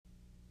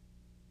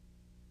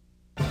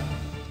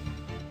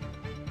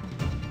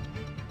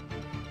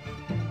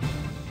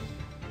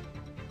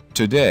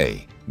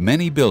Today,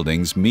 many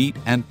buildings meet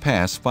and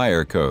pass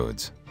fire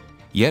codes.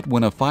 Yet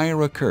when a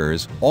fire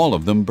occurs, all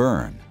of them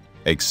burn,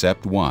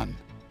 except one.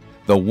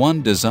 The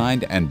one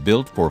designed and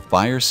built for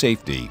fire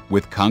safety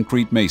with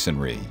concrete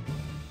masonry.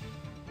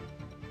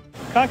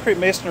 Concrete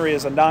masonry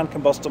is a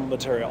non-combustible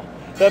material.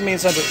 That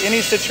means under any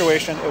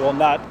situation it will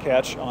not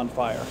catch on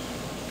fire.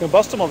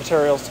 Combustible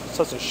materials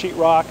such as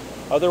sheetrock,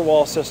 other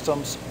wall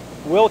systems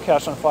will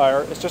catch on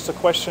fire. It's just a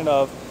question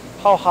of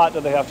how hot do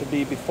they have to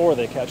be before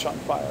they catch on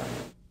fire.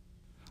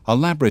 A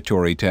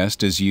laboratory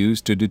test is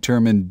used to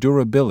determine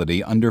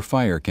durability under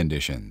fire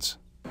conditions.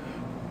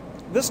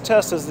 This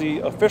test is the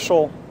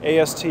official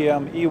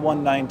ASTM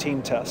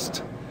E119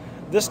 test.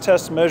 This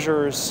test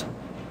measures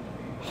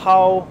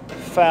how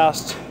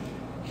fast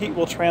heat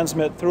will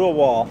transmit through a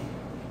wall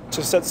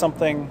to set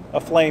something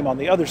aflame on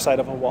the other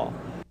side of a wall.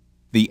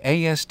 The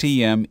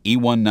ASTM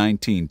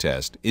E119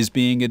 test is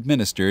being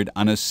administered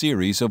on a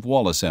series of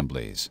wall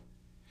assemblies.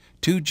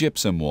 2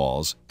 gypsum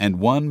walls and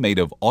 1 made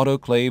of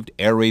Autoclaved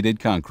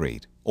Aerated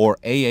Concrete, or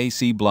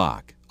AAC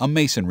block, a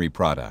masonry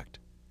product.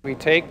 We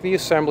take the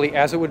assembly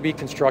as it would be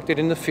constructed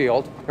in the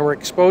field, and we're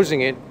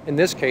exposing it, in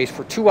this case,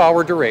 for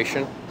 2-hour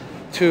duration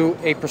to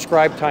a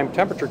prescribed time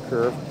temperature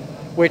curve,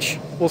 which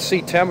will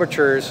see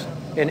temperatures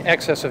in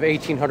excess of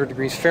 1800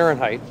 degrees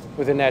Fahrenheit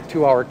within that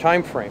 2-hour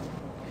time frame.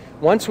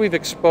 Once we've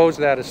exposed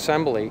that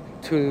assembly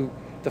to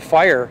the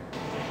fire,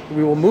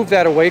 we will move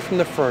that away from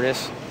the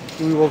furnace.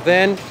 We will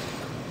then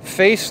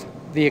face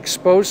the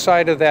exposed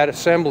side of that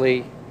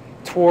assembly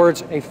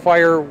towards a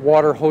fire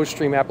water hose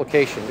stream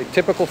application, the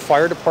typical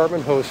fire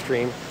department hose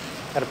stream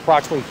at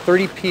approximately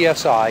 30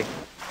 psi.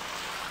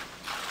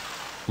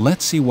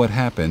 Let's see what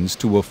happens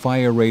to a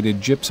fire-rated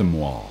gypsum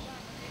wall.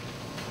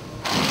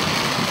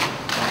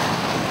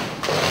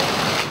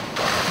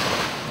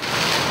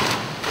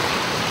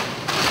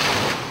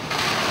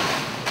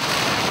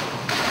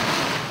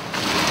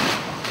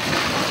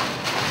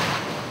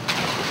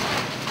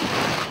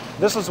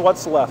 This is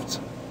what's left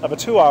of a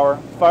 2-hour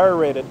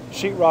fire-rated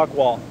sheetrock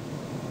wall.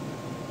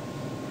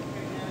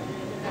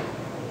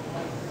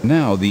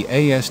 Now the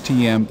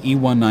ASTM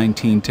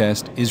E119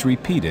 test is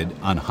repeated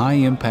on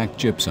high-impact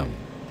gypsum.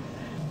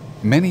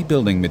 Many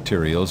building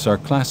materials are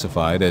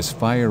classified as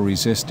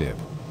fire-resistive,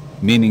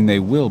 meaning they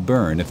will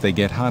burn if they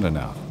get hot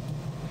enough.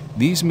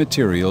 These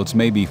materials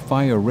may be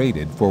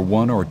fire-rated for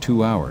 1 or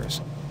 2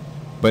 hours,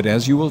 but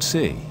as you will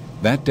see,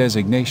 that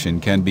designation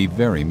can be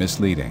very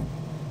misleading.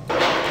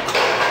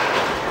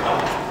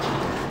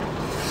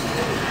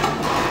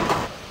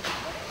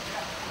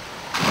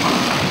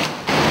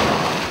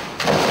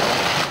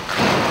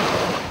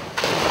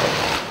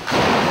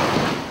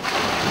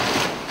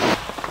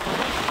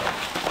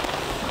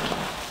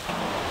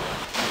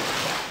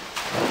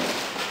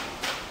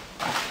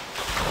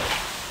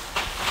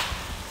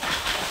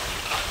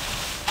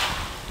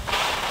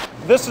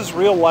 This is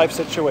real-life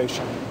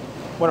situation.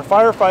 When a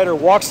firefighter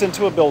walks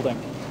into a building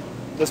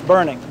that's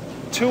burning,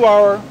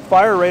 2-hour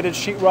fire-rated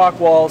sheetrock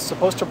walls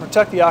supposed to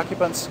protect the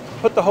occupants,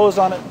 put the hose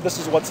on it, this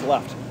is what's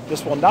left.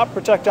 This will not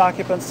protect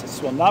occupants,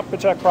 this will not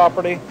protect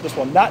property, this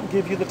will not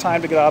give you the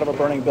time to get out of a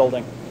burning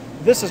building.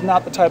 This is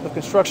not the type of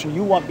construction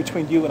you want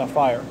between you and a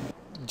fire.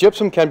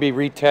 Gypsum can be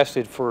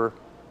retested for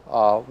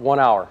 1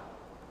 hour,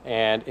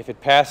 and if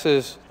it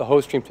passes the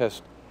hose stream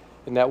test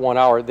in that 1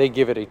 hour, they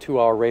give it a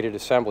 2-hour rated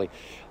assembly.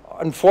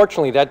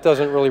 Unfortunately, that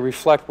doesn't really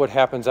reflect what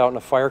happens out in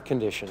a fire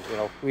condition.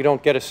 We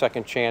don't get a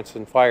second chance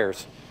in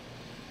fires.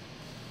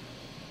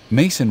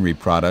 Masonry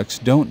products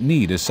don't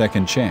need a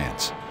second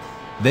chance.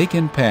 They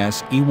can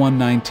pass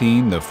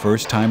E119 the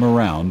first time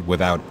around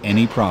without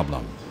any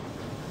problem.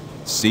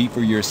 See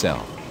for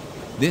yourself.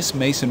 This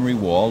masonry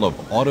wall of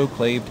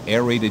autoclaved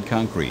aerated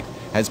concrete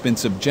has been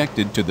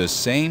subjected to the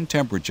same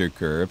temperature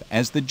curve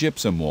as the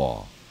gypsum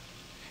wall.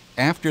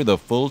 After the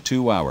full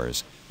 2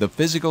 hours, the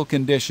physical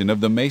condition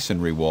of the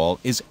masonry wall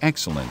is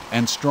excellent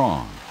and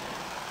strong.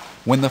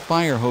 When the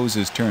fire hose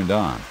is turned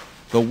on,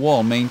 the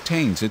wall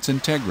maintains its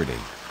integrity.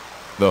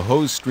 The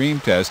hose stream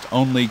test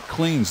only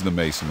cleans the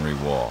masonry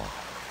wall.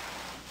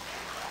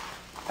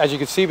 As you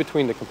can see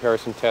between the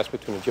comparison test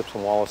between a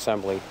gypsum wall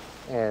assembly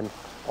and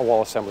a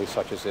wall assembly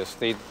such as this,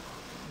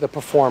 the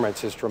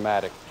performance is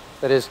dramatic.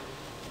 That is,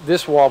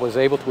 this wall was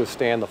able to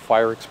withstand the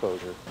fire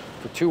exposure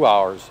for 2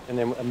 hours and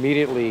then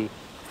immediately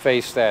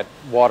face that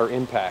water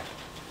impact.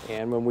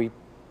 And when we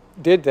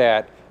did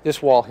that,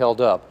 this wall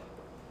held up.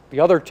 The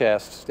other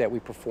tests that we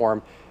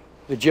performed,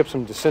 the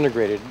gypsum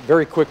disintegrated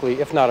very quickly,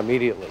 if not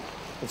immediately.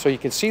 And so you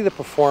can see the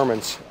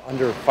performance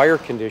under fire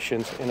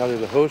conditions and under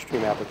the hose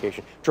stream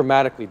application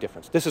dramatically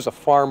different. This is a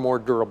far more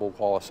durable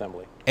wall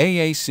assembly.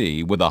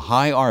 AAC with a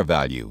high R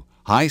value,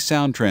 high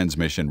sound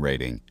transmission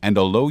rating, and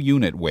a low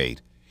unit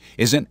weight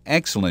is an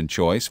excellent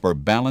choice for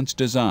balanced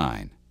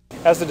design.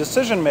 As a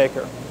decision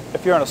maker,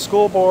 if you're on a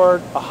school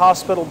board, a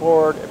hospital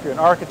board, if you're an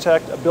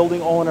architect, a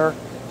building owner,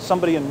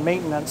 somebody in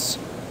maintenance,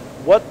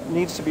 what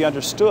needs to be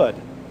understood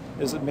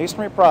is that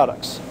masonry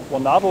products will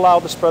not allow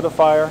the spread of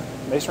fire.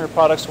 Masonry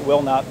products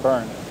will not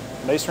burn.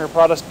 Masonry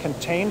products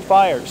contain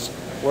fires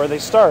where they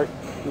start,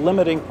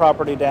 limiting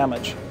property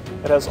damage.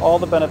 It has all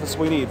the benefits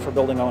we need for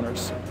building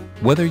owners.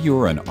 Whether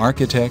you're an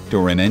architect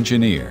or an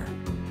engineer,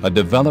 a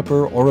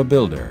developer or a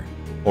builder,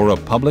 or a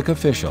public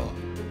official,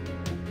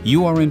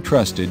 you are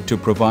entrusted to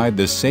provide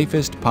the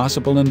safest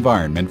possible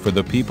environment for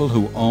the people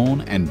who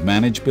own and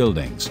manage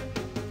buildings,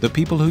 the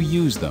people who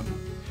use them,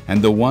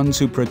 and the ones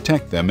who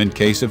protect them in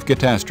case of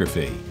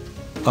catastrophe.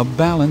 A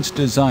balanced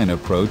design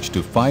approach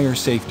to fire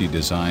safety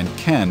design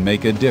can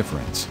make a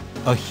difference,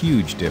 a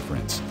huge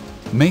difference.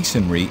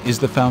 Masonry is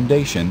the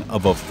foundation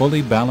of a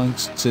fully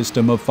balanced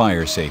system of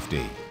fire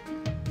safety.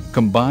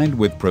 Combined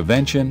with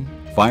prevention,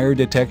 fire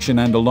detection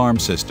and alarm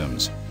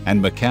systems, and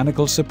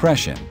mechanical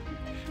suppression,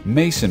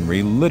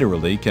 masonry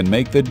literally can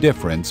make the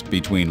difference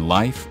between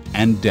life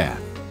and death.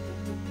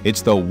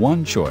 It's the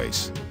one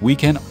choice we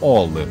can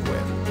all live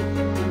with.